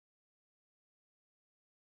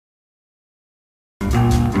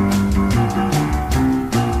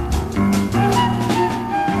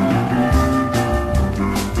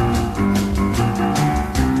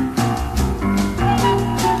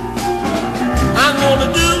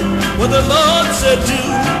what the Lord said do.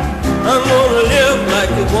 I'm gonna live like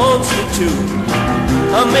He wants me to.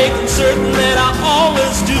 I'm making certain that I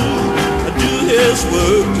always do His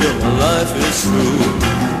work till my life is through.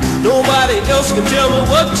 Nobody else can tell me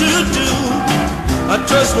what to do. I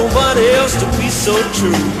trust nobody else to be so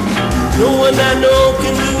true. No one I know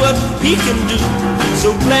can do what He can do. So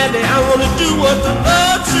gladly I want to do what the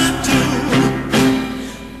Lord said do.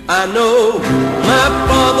 I know my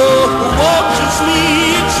Father watches me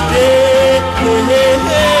each day.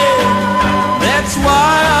 That's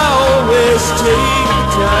why I always take the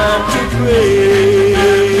time to pray.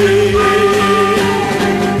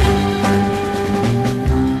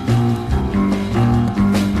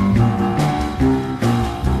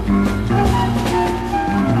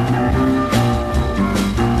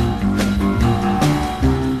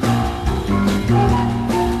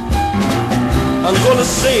 I'm gonna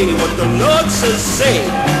say what the Lord says say.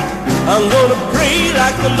 I'm gonna pray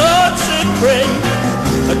like the Lord said pray.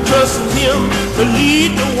 I trust in Him to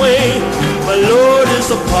lead the way. My Lord is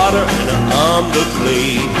the potter and I'm the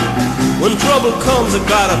clay. When trouble comes, I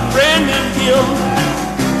got a friend in Him.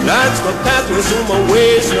 Lights my pathway so my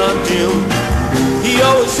way's not dim. He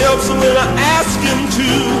always helps me when I ask Him to.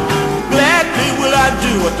 Gladly will I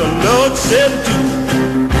do what the Lord said do.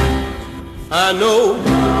 I know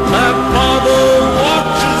my Father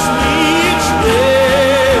watches me each day.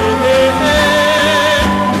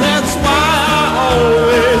 That's why I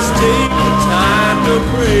always take the time to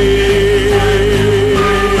pray.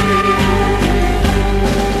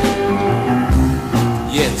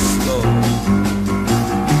 Yes, Lord.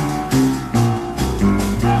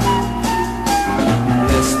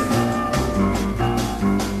 Bless them.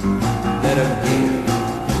 Let them hear.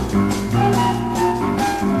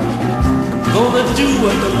 Gonna do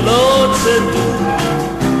what the Lord said do.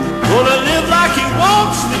 Gonna live like He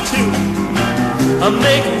wants me to. I'm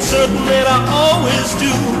making certain that I always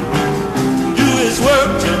do His work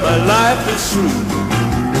till my life is through.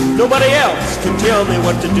 Nobody else can tell me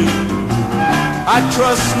what to do. I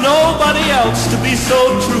trust nobody else to be so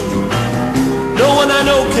true. No one I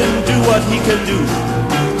know can do what He can do.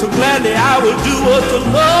 So gladly I will do what the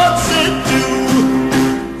Lord said do.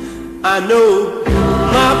 I know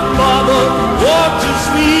my Father watches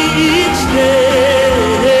me each day.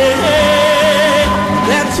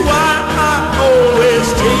 That's why I always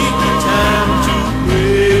take the time to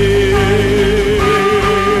pray.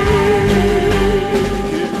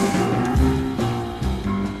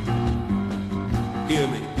 Hear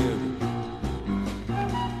me, hear me.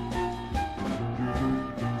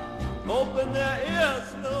 Open their ears,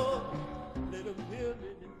 Lord, let them hear me.